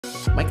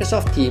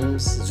Microsoft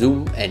Teams,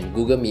 Zoom, and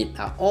Google Meet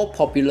are all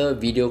popular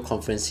video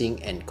conferencing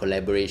and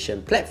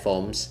collaboration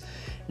platforms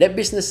that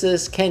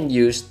businesses can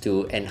use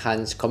to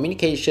enhance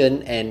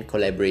communication and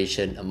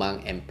collaboration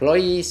among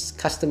employees,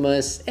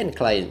 customers, and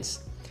clients.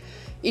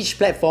 Each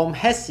platform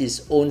has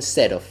its own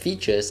set of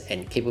features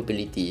and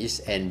capabilities,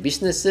 and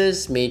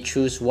businesses may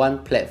choose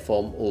one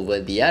platform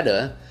over the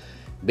other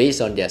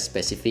based on their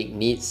specific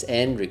needs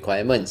and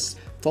requirements.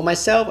 For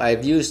myself,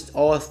 I've used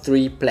all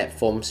three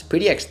platforms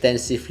pretty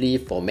extensively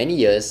for many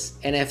years,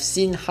 and I've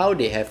seen how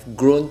they have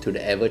grown to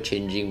the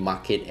ever-changing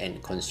market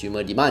and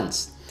consumer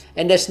demands.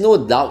 And there's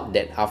no doubt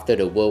that after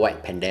the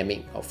worldwide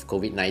pandemic of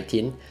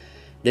COVID-19,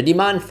 the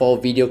demand for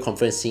video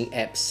conferencing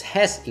apps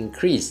has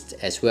increased,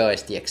 as well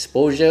as the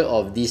exposure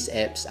of these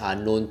apps are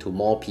known to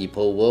more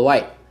people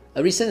worldwide.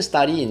 A recent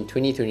study in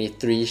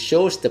 2023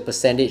 shows the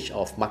percentage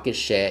of market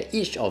share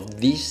each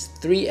of these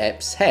three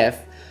apps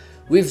have,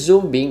 with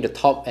Zoom being the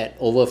top at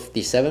over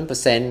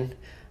 57%,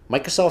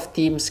 Microsoft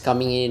Teams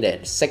coming in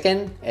at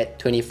second at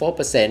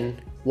 24%,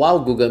 while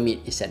Google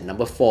Meet is at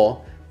number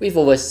 4 with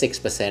over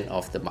 6%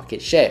 of the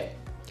market share.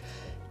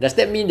 Does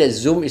that mean that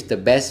Zoom is the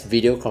best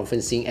video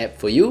conferencing app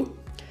for you?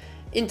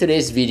 In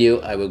today's video,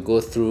 I will go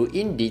through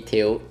in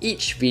detail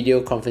each video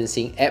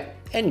conferencing app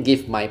and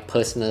give my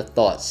personal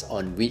thoughts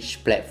on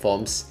which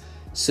platforms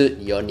suit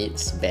your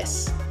needs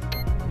best.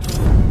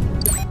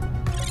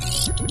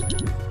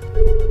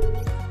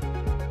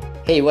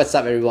 Hey, what's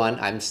up everyone?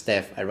 I'm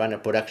Steph. I run a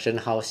production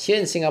house here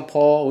in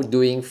Singapore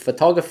doing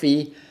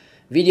photography,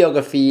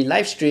 videography,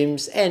 live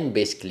streams, and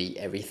basically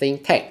everything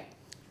tech.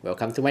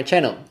 Welcome to my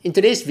channel. In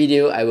today's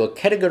video, I will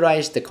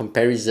categorize the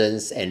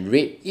comparisons and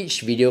rate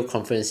each video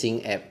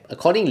conferencing app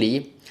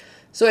accordingly.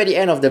 So at the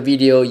end of the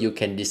video, you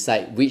can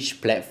decide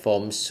which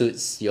platform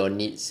suits your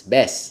needs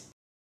best.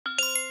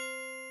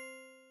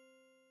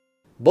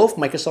 Both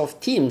Microsoft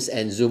Teams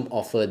and Zoom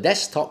offer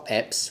desktop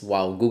apps,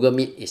 while Google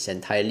Meet is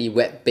entirely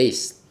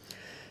web-based.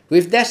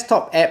 With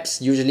desktop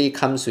apps usually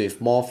comes with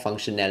more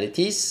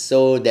functionalities,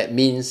 so that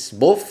means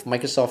both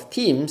Microsoft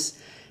Teams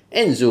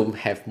and Zoom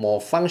have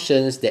more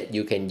functions that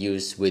you can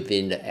use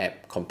within the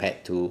app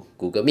compared to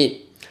Google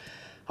Meet.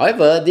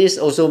 However, this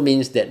also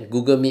means that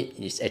Google Meet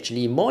is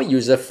actually more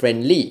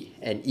user-friendly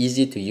and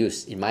easy to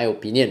use, in my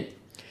opinion.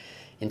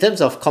 In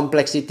terms of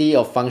complexity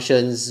of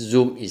functions,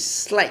 Zoom is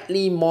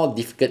slightly more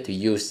difficult to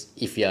use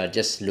if you are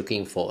just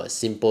looking for a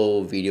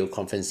simple video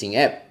conferencing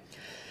app.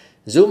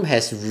 Zoom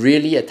has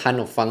really a ton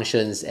of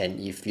functions, and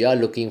if you are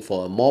looking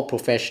for a more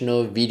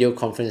professional video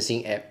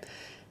conferencing app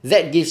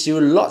that gives you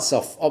lots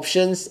of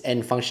options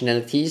and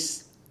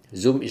functionalities,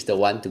 Zoom is the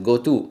one to go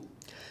to.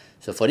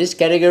 So for this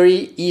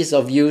category, ease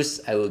of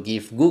use, I will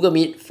give Google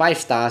Meet 5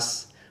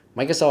 stars,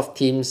 Microsoft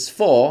Teams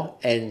 4,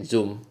 and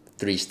Zoom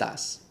 3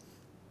 stars.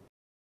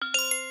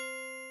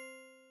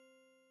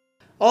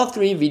 All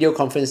three video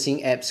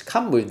conferencing apps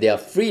come with their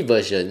free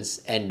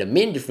versions, and the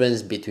main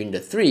difference between the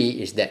three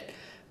is that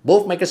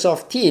both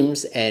Microsoft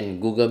Teams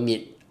and Google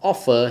Meet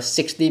offer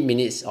 60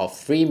 minutes of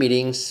free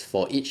meetings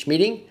for each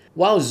meeting,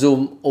 while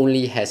Zoom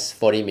only has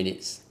 40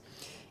 minutes.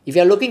 If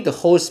you are looking to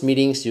host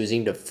meetings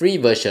using the free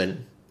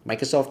version,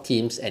 Microsoft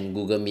Teams and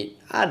Google Meet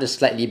are the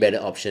slightly better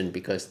option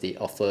because they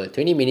offer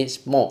 20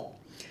 minutes more.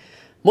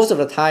 Most of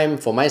the time,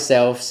 for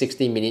myself,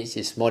 60 minutes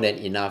is more than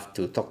enough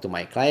to talk to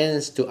my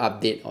clients, to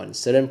update on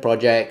certain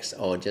projects,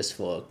 or just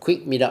for a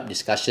quick meetup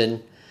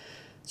discussion.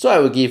 So I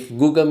will give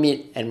Google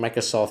Meet and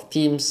Microsoft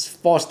Teams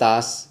 4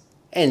 stars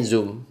and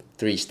Zoom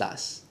 3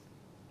 stars.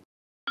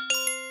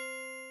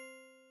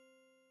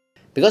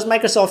 Because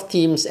Microsoft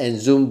Teams and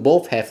Zoom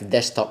both have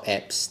desktop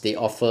apps, they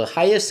offer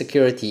higher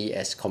security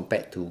as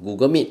compared to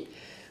Google Meet,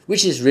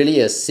 which is really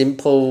a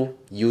simple,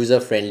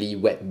 user-friendly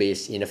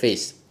web-based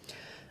interface.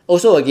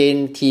 Also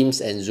again, Teams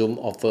and Zoom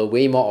offer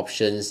way more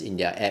options in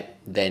their app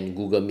than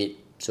Google Meet.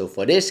 So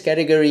for this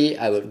category,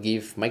 I would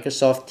give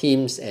Microsoft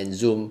Teams and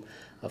Zoom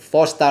a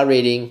 4-star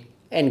rating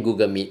and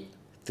Google Meet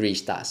 3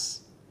 stars.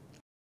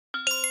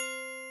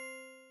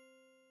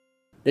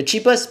 The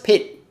cheapest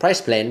paid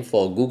price plan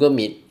for Google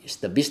Meet is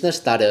the Business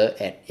Starter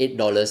at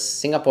 $8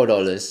 Singapore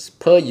dollars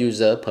per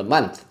user per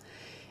month,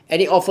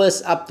 and it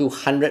offers up to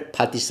 100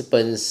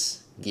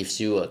 participants, gives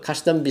you a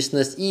custom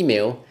business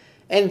email,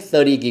 and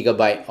 30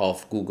 GB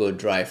of Google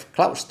Drive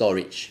cloud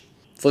storage.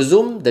 For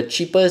Zoom, the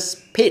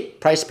cheapest paid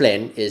price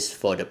plan is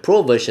for the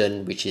Pro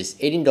version, which is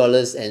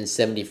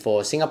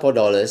 $18.74 Singapore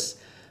dollars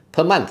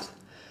per month.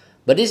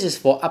 But this is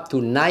for up to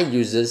 9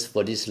 users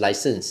for this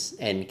license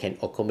and can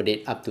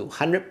accommodate up to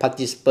 100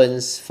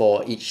 participants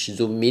for each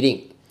Zoom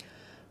meeting.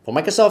 For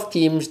Microsoft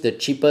Teams, the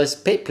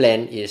cheapest paid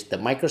plan is the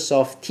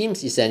Microsoft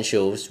Teams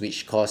Essentials,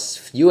 which costs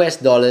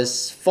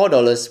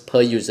 $4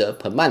 per user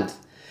per month,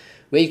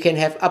 where you can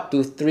have up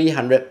to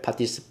 300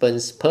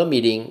 participants per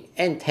meeting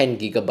and 10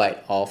 GB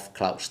of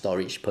cloud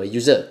storage per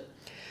user.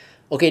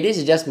 Okay, this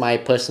is just my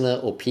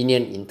personal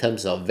opinion in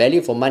terms of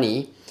value for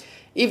money.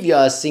 If you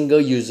are a single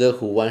user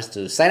who wants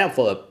to sign up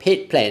for a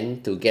paid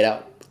plan to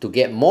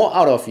get more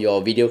out of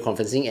your video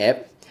conferencing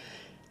app,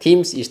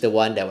 Teams is the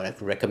one that I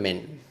would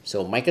recommend.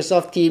 So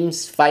Microsoft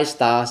Teams 5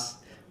 stars,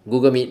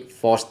 Google Meet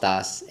 4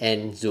 stars,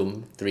 and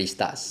Zoom 3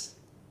 stars.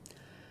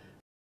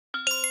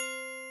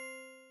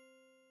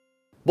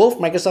 Both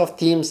Microsoft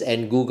Teams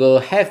and Google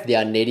have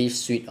their native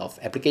suite of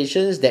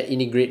applications that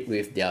integrate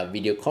with their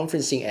video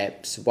conferencing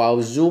apps,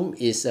 while Zoom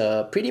is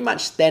a pretty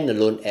much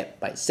standalone app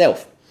by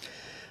itself.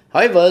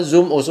 However,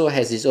 Zoom also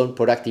has its own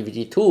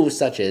productivity tools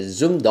such as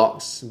Zoom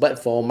Docs, but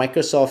for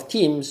Microsoft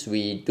Teams,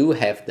 we do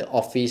have the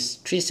Office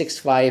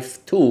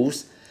 365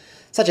 tools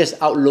such as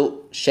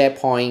Outlook,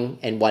 SharePoint,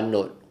 and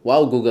OneNote,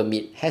 while Google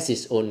Meet has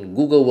its own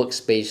Google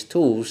Workspace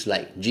tools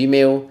like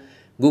Gmail,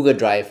 Google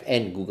Drive,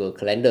 and Google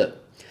Calendar.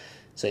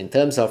 So in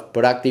terms of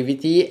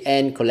productivity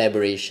and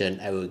collaboration,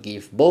 I will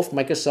give both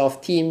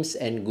Microsoft Teams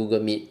and Google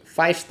Meet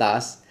 5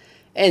 stars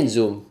and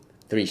Zoom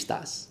 3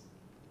 stars.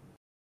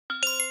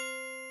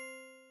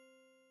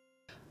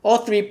 All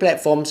three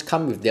platforms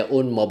come with their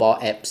own mobile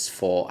apps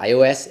for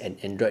iOS and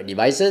Android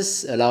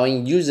devices,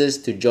 allowing users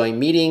to join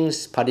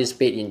meetings,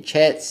 participate in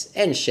chats,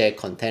 and share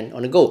content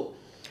on the go.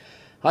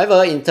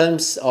 However, in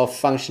terms of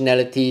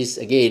functionalities,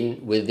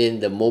 again, within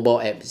the mobile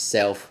app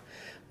itself,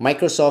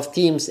 Microsoft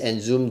Teams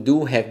and Zoom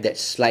do have that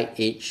slight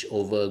edge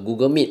over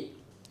Google Meet.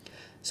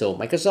 So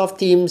Microsoft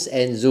Teams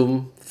and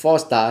Zoom 4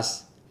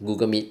 stars,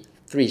 Google Meet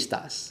 3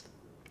 stars.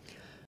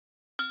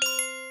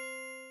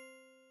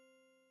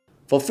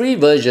 For free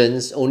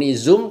versions, only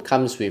Zoom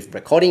comes with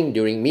recording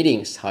during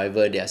meetings.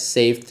 However, they are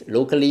saved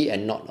locally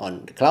and not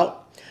on the cloud,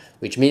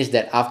 which means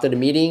that after the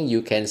meeting,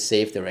 you can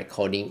save the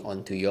recording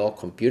onto your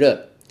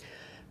computer.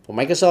 For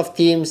Microsoft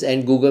Teams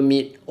and Google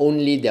Meet,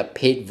 only their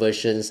paid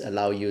versions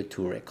allow you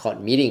to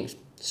record meetings.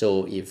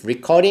 So if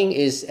recording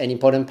is an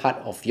important part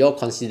of your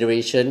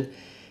consideration,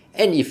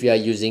 and if you are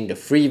using the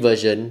free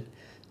version,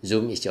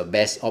 Zoom is your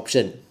best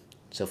option.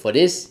 So for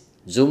this,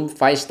 Zoom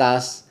 5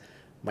 stars,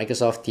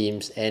 Microsoft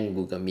Teams and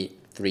Google Meet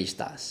 3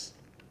 stars.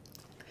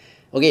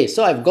 Okay,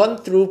 so I've gone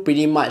through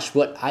pretty much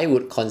what I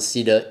would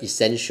consider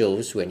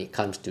essentials when it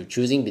comes to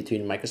choosing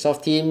between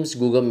Microsoft Teams,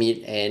 Google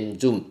Meet, and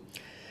Zoom.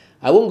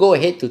 I won't go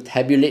ahead to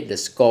tabulate the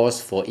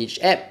scores for each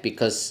app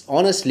because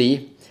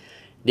honestly,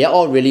 they're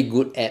all really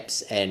good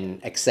apps and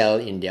excel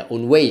in their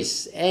own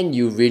ways, and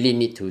you really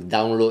need to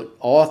download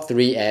all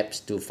three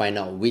apps to find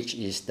out which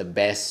is the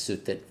best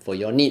suited for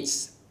your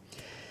needs.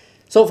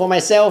 So for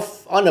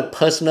myself, on a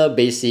personal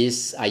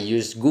basis, I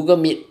use Google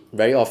Meet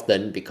very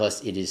often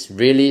because it is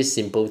really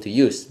simple to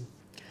use.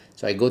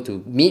 So I go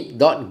to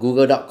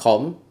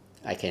meet.google.com,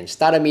 I can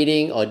start a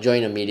meeting or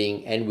join a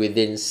meeting, and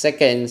within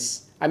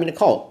seconds, I'm in a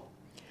call.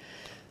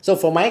 So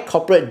for my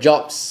corporate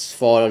jobs,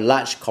 for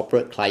large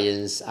corporate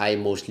clients, I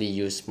mostly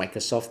use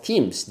Microsoft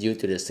Teams due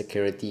to the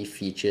security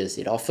features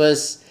it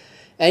offers.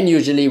 And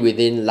usually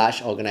within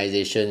large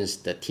organizations,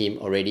 the team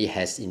already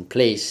has in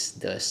place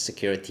the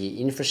security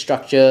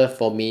infrastructure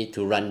for me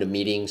to run the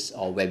meetings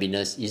or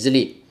webinars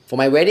easily. For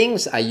my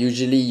weddings, I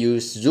usually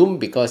use Zoom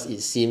because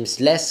it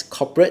seems less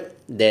corporate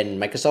than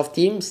Microsoft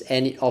Teams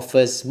and it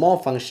offers more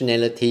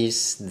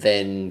functionalities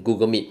than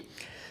Google Meet.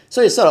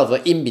 So it's sort of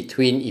an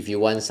in-between if you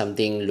want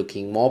something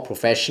looking more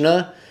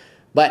professional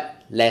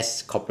but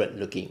less corporate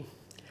looking.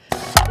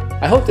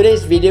 I hope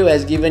today's video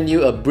has given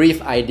you a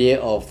brief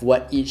idea of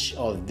what each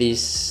of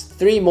these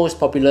three most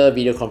popular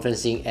video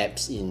conferencing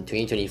apps in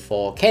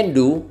 2024 can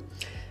do.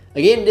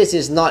 Again, this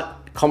is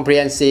not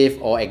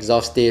comprehensive or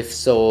exhaustive,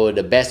 so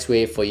the best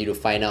way for you to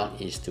find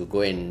out is to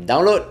go and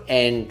download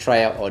and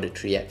try out all the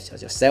three apps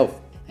yourself.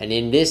 And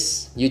in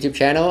this YouTube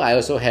channel, I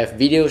also have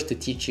videos to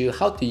teach you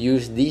how to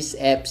use these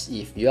apps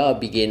if you are a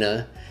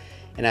beginner,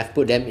 and I've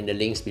put them in the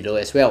links below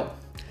as well.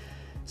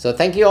 So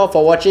thank you all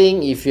for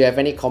watching. If you have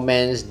any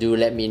comments, do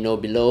let me know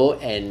below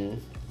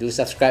and do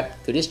subscribe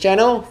to this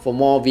channel for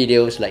more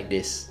videos like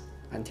this.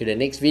 Until the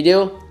next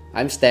video,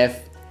 I'm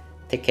Steph.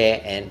 Take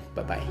care and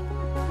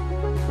bye-bye.